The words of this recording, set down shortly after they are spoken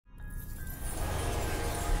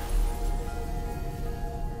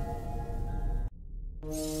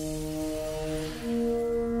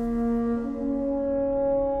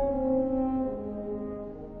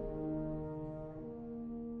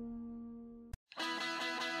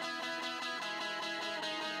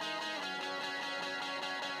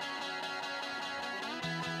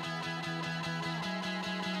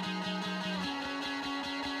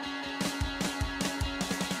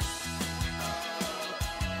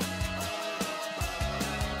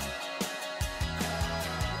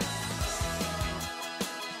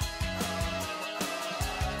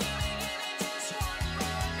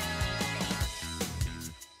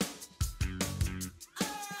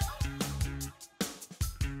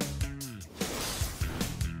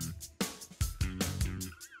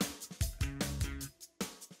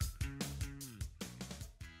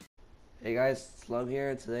Hey guys, Slum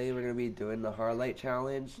here, and today we're going to be doing the HardLight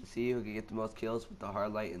challenge to see who can get the most kills with the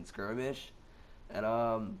HardLight and skirmish. And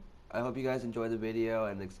I hope you guys enjoy the video,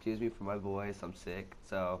 and excuse me for my voice, I'm sick,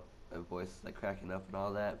 so my voice is like cracking up and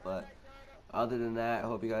all that, but other than that, I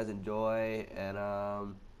hope you guys enjoy, and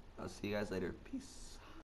I'll see you guys later. Peace.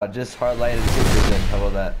 Just HardLight and super then, how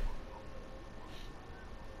about that?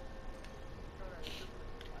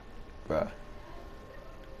 Bruh.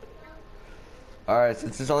 Alright,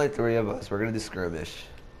 since there's only 3 of us, we're gonna do skirmish.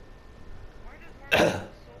 It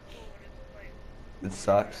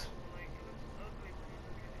sucks.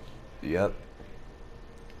 Yep.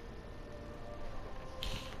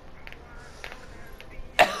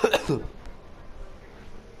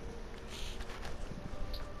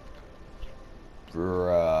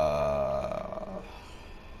 Bruh.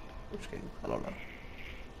 Which game? I don't know.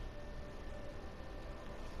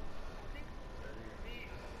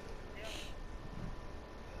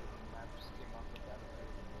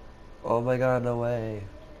 Oh my god, no way.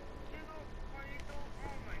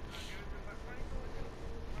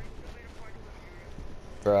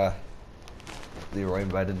 Bruh. Leroy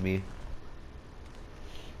invited me.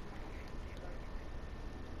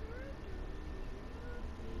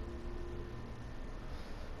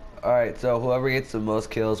 Alright, so whoever gets the most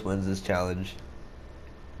kills wins this challenge.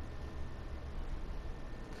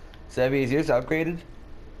 Seby, is yours upgraded?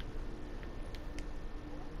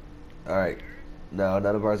 Alright. No,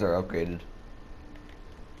 none of ours are upgraded.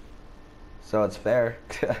 So it's fair.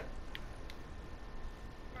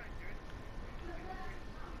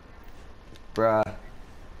 Bruh.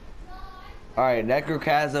 Alright,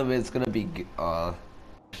 Necrochasm is gonna be...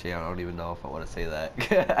 shit, I don't even know if I want to say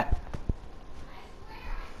that.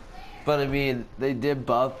 But I mean, they did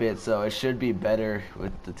buff it, so it should be better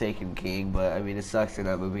with the Taken King, but I mean, it sucks they're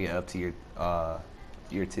not moving it up to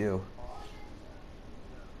year 2.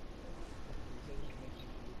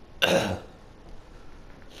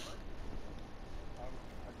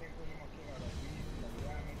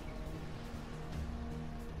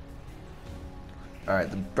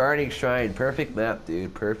 Alright, the Burning Shrine. Perfect map,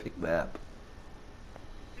 dude. Perfect map.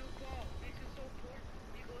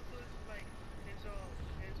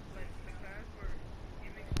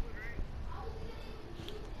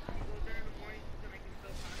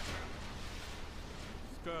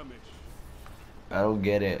 Skirmish. I don't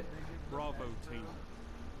get it. Bravo team.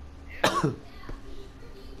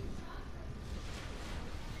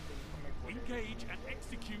 Engage and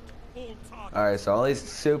execute all targets. Alright, so all these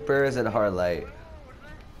supers and HardLight.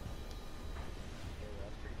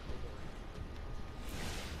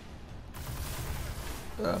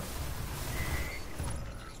 Oh.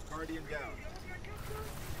 Guardian down.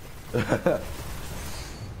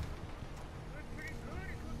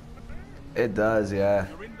 It does, yeah.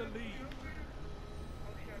 You're in the lead.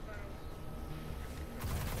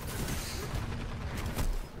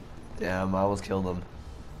 Damn, I almost killed him.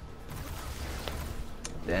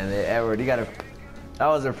 Damn it, Edward, you gotta... That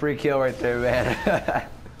was a free kill right there, man.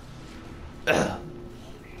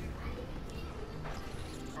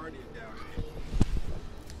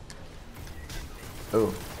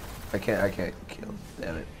 Oh, I can't kill him.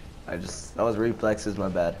 Damn it. That was reflexes, my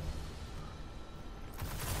bad.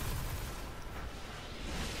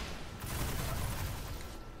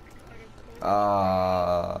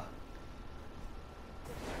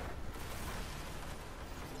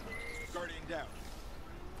 Guardian down.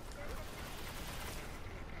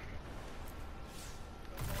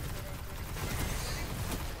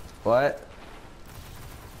 What?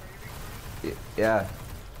 Yeah.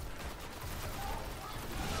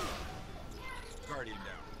 Guardian down.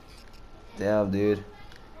 Damn, dude.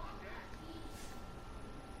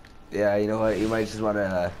 Yeah, you know what? You might just want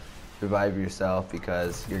to revive yourself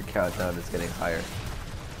because your countdown is getting higher.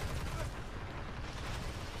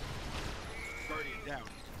 Guardian down.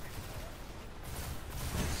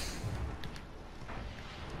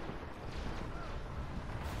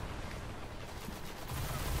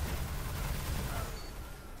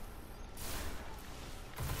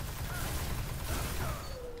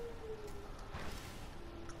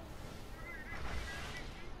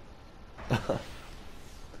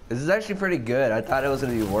 This is actually pretty good. I thought it was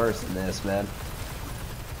gonna be worse than this, man.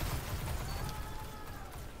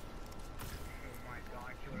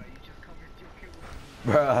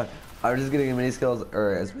 Bruh, I'm just getting as many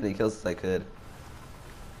kills as I could.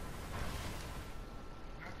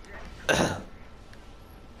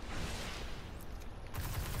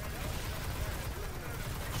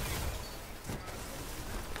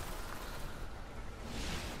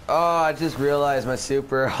 Oh, I just realized my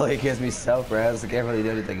super only gives me self-res. I can't really do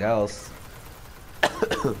anything else.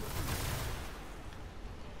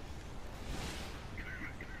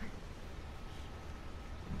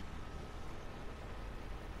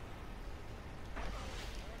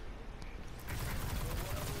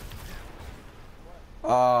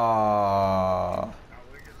 Oh.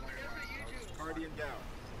 Guardian down.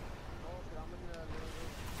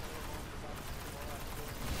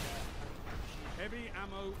 Heavy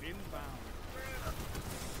ammo inbound.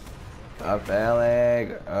 I'm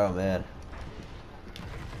failing. Oh man.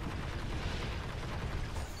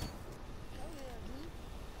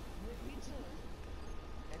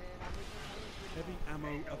 Heavy ammo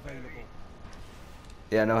available.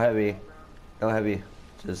 Yeah, no heavy. No heavy.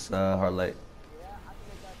 Just hard light.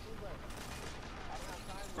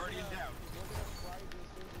 Guardian down.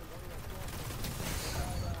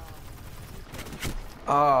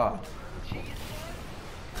 Oh.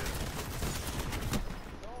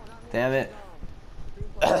 Damn it.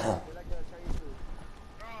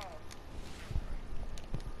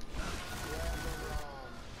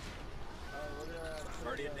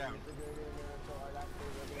 Guardian down.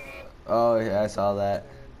 Oh yeah, I saw that.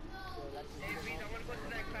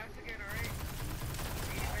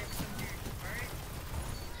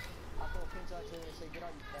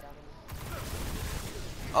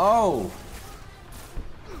 Oh!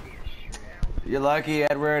 You're lucky,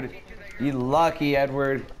 Edward. You lucky,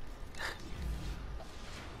 Edward.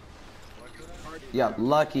 Yeah,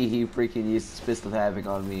 lucky he freaking used his fist of havoc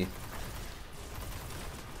on me.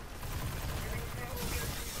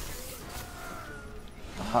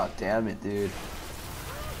 Oh, damn it, dude.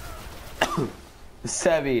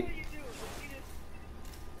 Seby.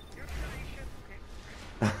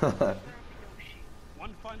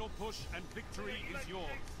 One final push and victory is yours.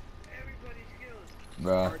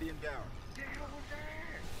 Bruh. Guardian down.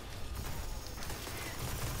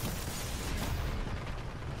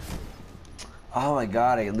 Oh my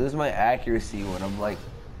god, I lose my accuracy when I'm like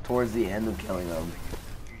towards the end of killing them.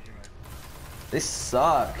 They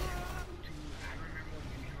suck.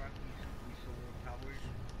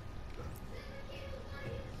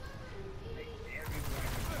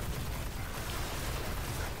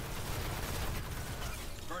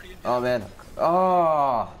 Oh man.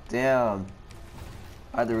 Oh, damn.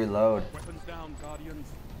 I had to reload. Weapons down, Guardians.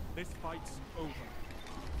 This fight's over.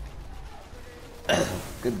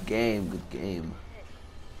 Good game, good game.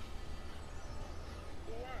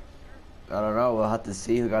 I don't know, we'll have to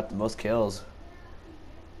see who got the most kills.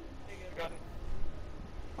 That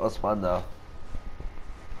was fun though.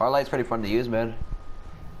 HardLight's pretty fun to use, man.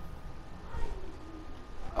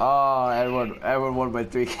 Oh, everyone won by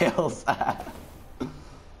 3 kills.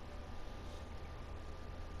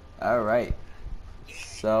 Alright.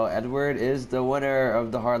 So Edward is the winner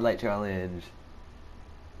of the HardLight challenge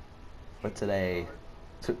for today.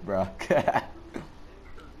 Bruh.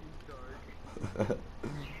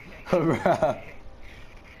 Bruh.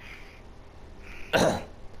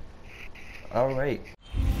 Alright.